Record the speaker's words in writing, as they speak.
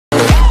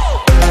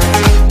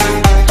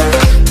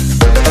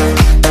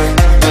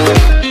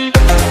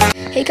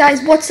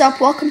Guys, what's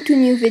up? Welcome to a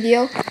new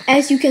video.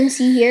 As you can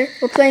see here,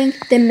 we're playing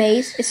the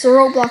maze. It's a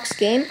Roblox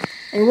game,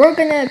 and we're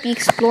gonna be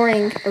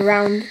exploring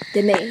around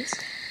the maze.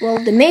 Well,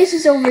 the maze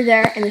is over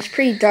there, and it's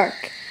pretty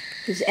dark.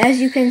 Because as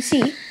you can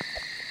see,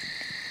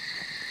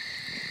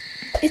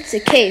 it's a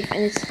cave,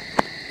 and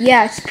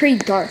it's pretty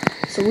dark.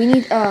 So we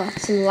need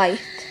some light.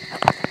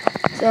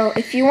 So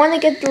if you want to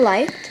get the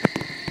light,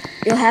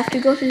 you'll have to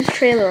go to this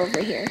trailer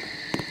over here.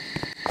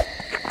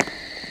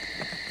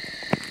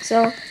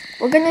 So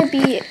we're gonna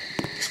be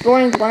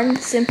exploring one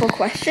simple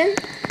question.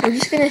 We're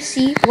just gonna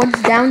see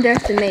what's down there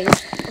at the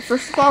maze. But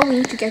first of all, we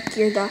need to get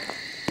geared up.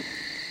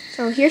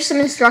 So here's some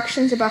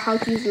instructions about how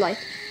to use light.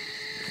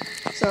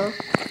 So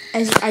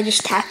as I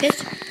just tap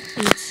it,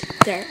 and it's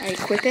there. I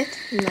equip it,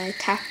 and I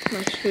tap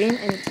my screen,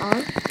 and it's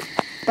on.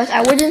 But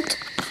I wouldn't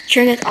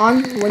turn it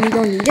on when you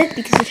don't need it,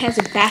 because it has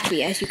a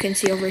battery, as you can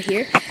see over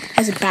here. It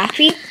has a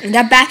battery, and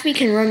that battery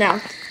can run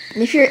out.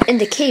 And if you're in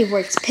the cave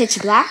where it's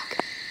pitch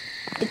black,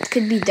 it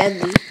could be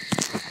deadly,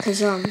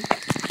 because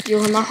you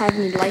will not have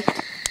any light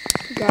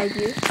to guide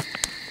you.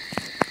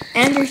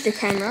 And there's the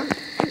camera.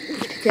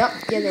 Let's pick it up.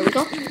 Yeah, there we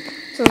go.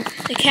 So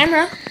the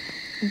camera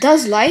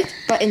does light,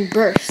 but in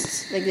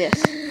bursts like this.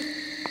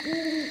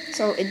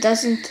 So it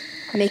doesn't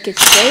make it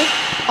stay.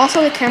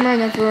 Also, the camera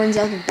never runs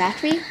out of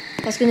battery.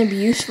 That's going to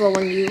be useful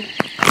when your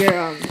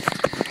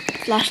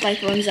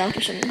flashlight runs out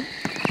or something.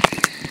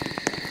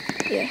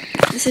 Yeah,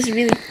 this is a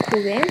really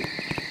cool game.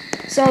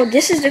 So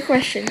this is the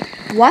question.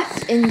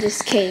 What's in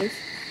this cave?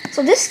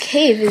 So this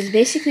cave is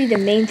basically the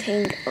main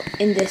thing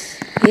in this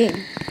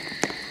game.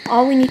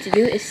 All we need to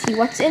do is see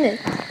what's in it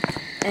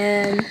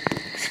and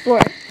explore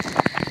it.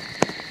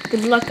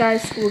 Good luck,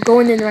 guys. We're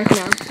going in right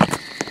now.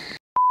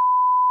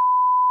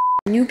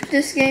 I'm new to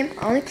this game.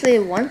 I only played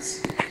it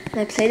once, and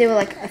I played it with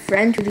like a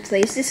friend who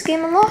plays this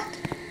game a lot.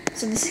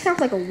 So this is kind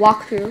of like a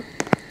walkthrough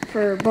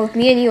for both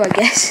me and you, I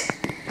guess.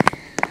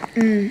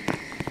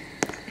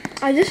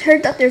 I just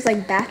heard that there's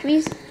like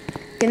batteries.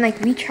 You can like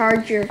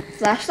recharge your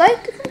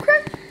flashlight, if I'm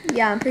correct.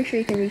 Yeah, I'm pretty sure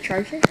you can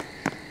recharge it.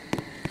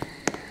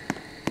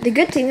 The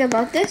good thing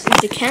about this is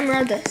the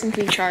camera doesn't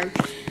recharge.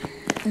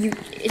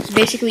 It's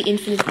basically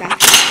infinite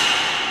battery,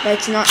 but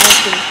it's not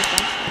as good as the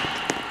flashlight.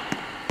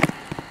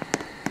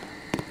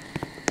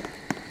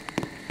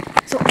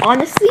 So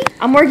honestly,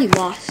 I'm already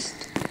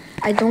lost.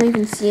 I don't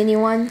even see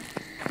anyone,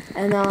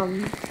 and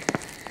I'm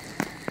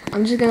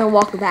just gonna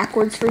walk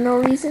backwards for no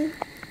reason.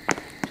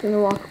 Just gonna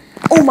walk.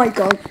 Oh my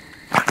god!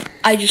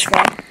 I just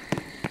fell.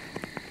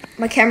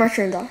 My camera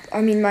turned off.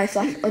 I mean, my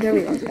flash. Oh, there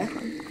we go. It's back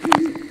on.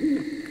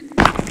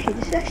 Okay,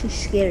 this is actually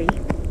scary.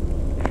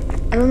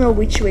 I don't know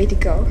which way to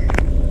go.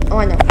 Oh,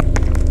 I know.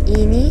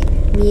 Eeny,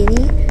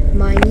 meeny,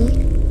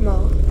 miny,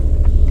 mo.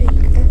 Big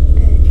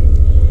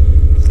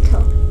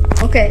toe.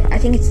 Okay, I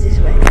think it's this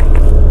way.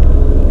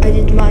 I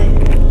did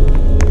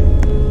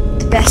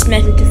the best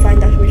method to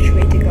find out which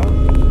way to go.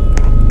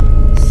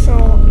 So,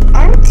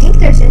 I don't think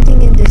there's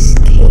anything in this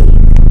cave.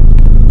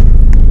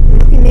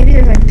 Maybe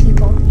there's like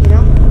people, you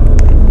know?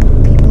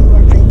 People who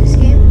are playing this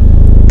game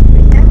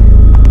right now.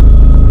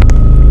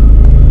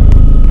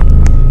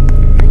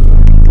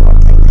 People are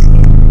playing this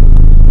game.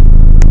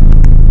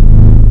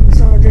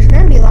 So there's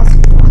gonna be lots of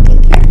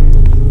walking here.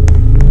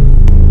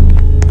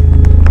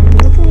 I'm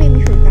looking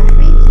maybe for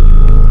batteries.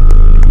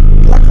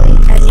 Luckily,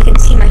 as you can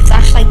see, my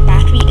flashlight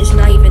battery is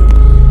not even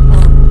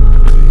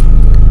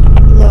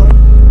low.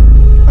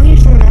 Oh,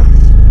 here's someone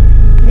else.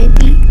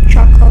 Maybe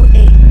Choco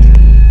 8.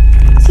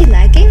 Is he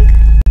lagging?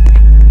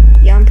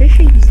 Yeah, I'm pretty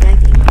sure he's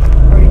lagging.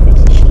 Or if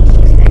it's she's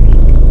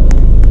lagging.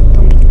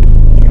 Don't make me,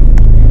 you know.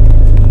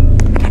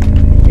 I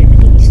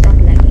think he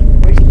stopped lagging.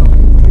 Where's he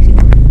going? Where's he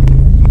going?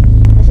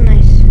 That's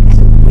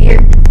a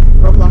weird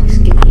Roblox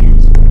skin he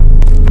has.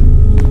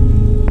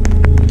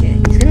 Okay,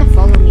 he's gonna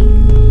follow me.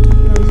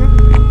 No, he's not.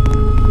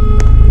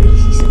 Wait, he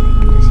sees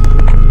something. Does he?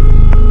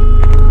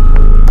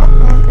 Oh,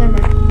 never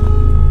mind.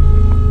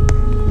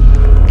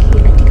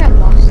 Okay, I think I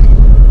lost him.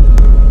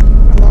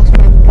 I lost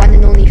my one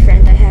and only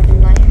friend I have in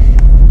life.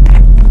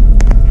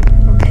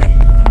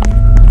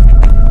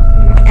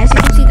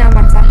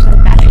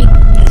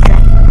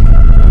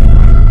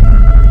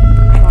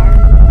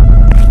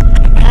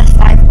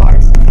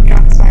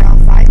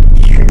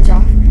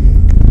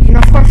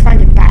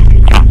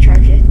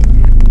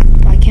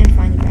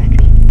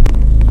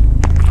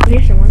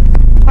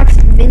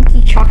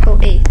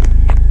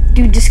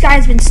 This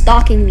guy's been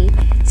stalking me.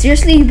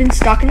 Seriously, you've been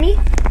stalking me?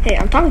 Hey,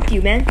 I'm talking to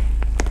you, man.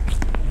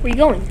 Where you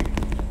going?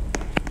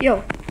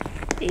 Yo.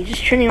 Hey, you're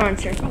just turning around in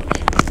circles.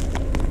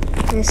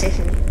 I'm gonna say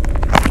something.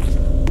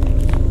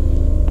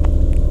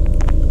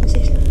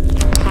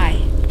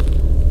 Hi.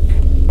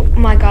 Oh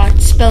my god,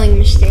 spelling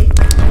mistake.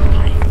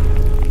 Hi.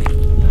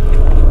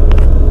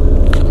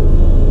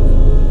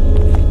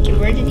 Okay,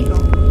 where did he go?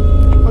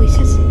 Oh, he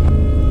said something.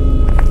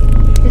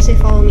 I'm gonna say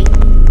follow me.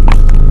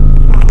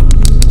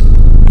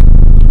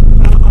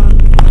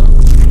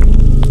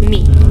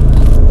 Me.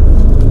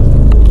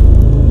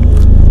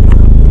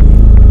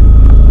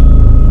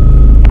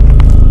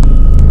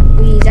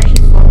 Okay, he's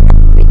actually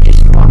following. Wait,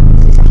 just walk.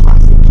 This is a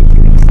hostage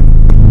situation.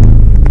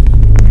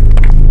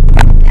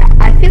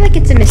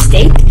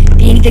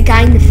 the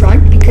guy in the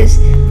front, because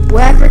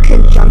whoever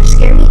can jump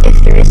scare me, if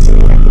there is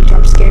something that can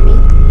jump scare me,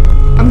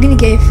 I'm gonna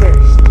get it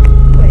first.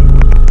 Wait.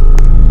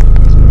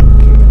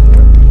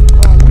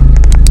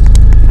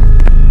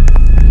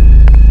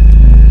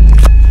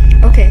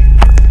 Okay.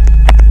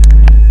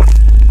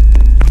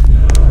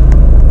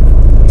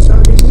 So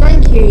there's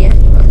nothing here yet,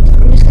 but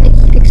I'm just gonna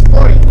keep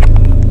exploring.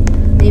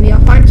 Maybe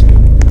I'll find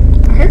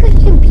something. I heard like you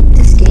can beat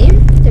this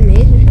game, the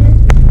maze or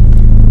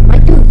something.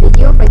 Might do a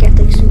video if I get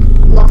like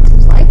lots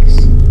of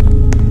likes.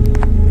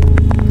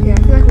 Yeah, I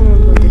feel like we're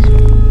gonna go this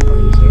way. Oh,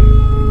 he's here.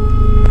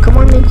 Come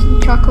on, Minty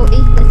Choco 8,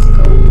 let's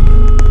go.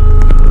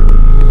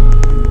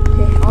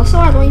 Okay, also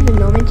I don't even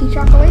know Minty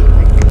Choco 8.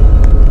 Like,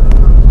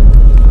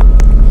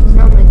 he's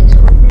not my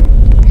Discord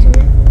friend, isn't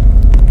it?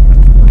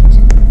 What?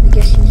 I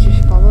guess he's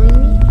just following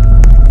me.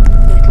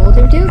 I told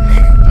him to.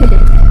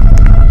 Okay,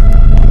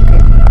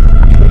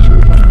 which way should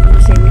we go? I'm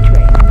gonna say which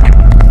way.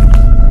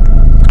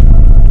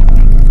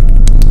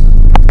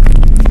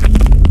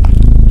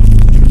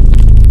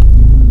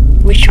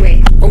 Which way?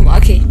 Oh,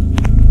 okay.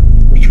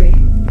 Which way?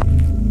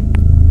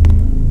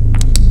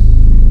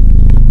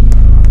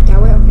 That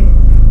way? Okay.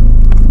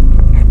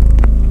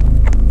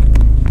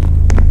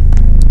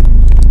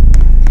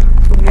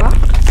 Rock?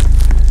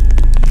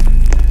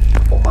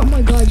 Oh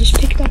my god, I just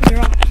picked up the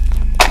rock.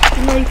 I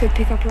didn't know you could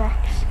pick up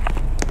rocks.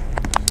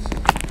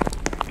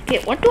 Okay,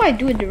 what do I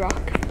do with the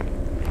rock?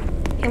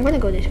 Okay, I'm gonna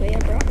go this way, yeah,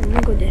 bro. I'm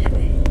gonna go this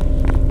way.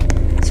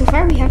 So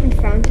far, we haven't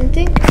found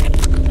anything.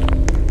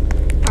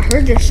 I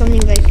heard there's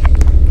something like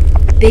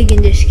big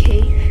in this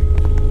cave.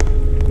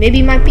 Maybe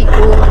it might be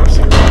gold or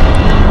something.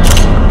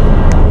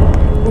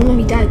 Oh no,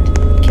 he died.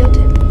 Killed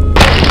him.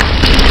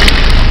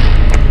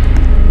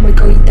 Oh my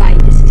god, he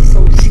died. This is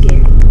so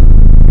scary.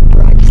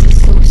 Bro, this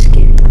is so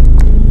scary.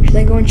 Should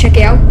I go and check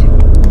it out? Oh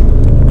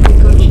my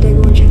god, should I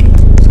go and check it out?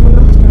 Someone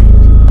else died.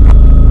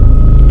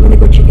 I'm gonna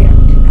go check it out.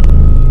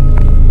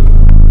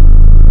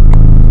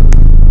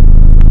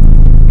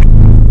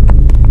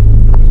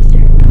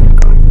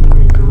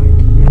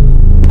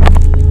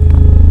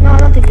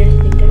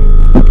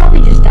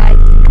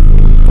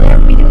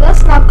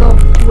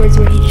 Towards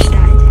where he just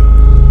died.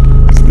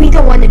 Because we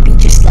don't want to be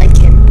just like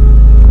him.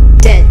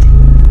 Dead.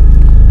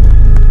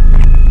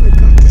 Oh my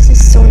god, this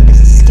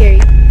is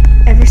scary.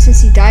 Ever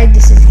since he died,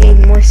 this is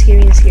getting more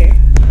scary and scary.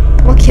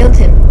 What killed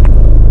him?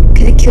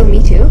 Could it kill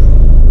me too?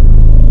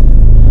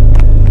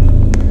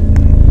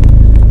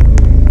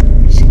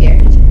 I'm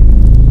scared.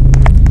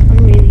 I'm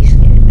really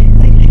scared.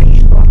 I should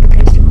just go up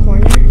against the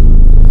corner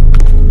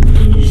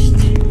and just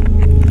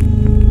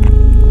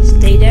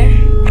stay there.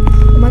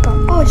 Oh my god.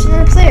 Oh, it's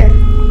another player.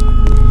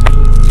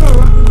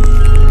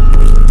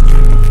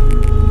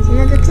 It's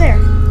another player.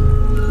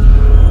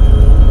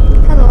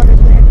 Hello, other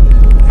player.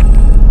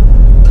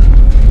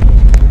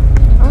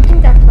 I don't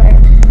think that player.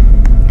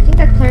 I think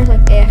that player's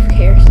like AFK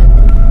or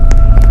something.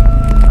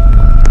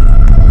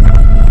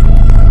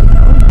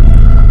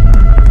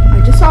 I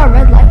just saw a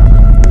red light.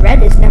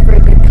 Red is never a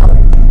good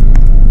color.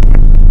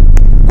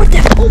 What the?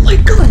 Oh my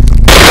god!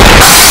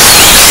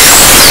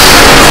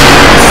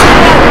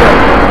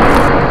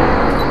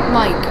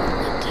 My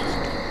god.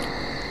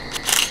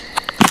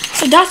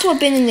 So that's what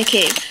been in the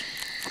cave.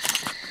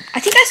 I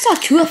think I saw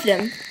two of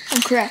them.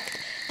 I'm correct.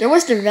 There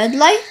was the red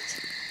light.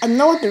 I don't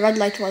know what the red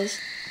light was.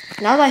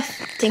 Now that I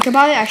think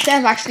about it, I should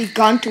have actually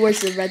gone towards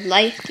the red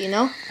light, you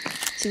know?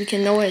 So we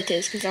can know what it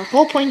is. Because our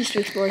whole point is to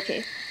explore a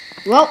cave.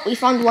 Well, we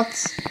found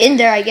what's in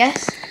there, I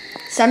guess.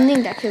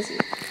 Something that kills you.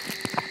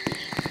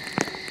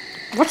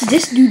 What's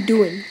this dude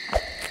doing?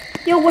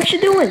 Yo, what you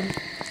doing?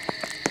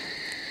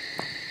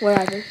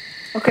 Whatever.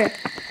 Okay.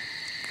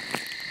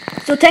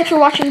 So thanks for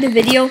watching the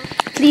video.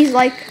 Please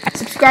like,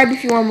 subscribe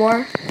if you want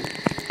more.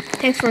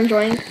 Thanks for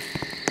enjoying.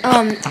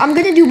 I'm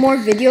gonna do more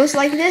videos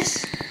like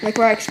this, like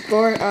where I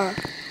explore or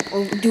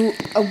do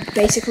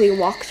basically a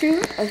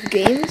walkthrough of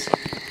games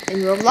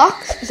in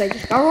Roblox, because I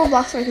just got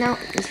Roblox right now.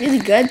 It's really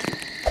good.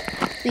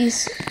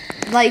 Please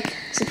like,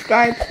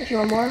 subscribe if you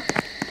want more,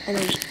 and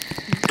I just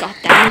got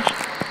damaged.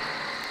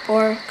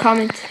 Or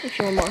comment if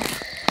you want more.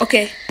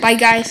 Okay, bye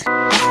guys.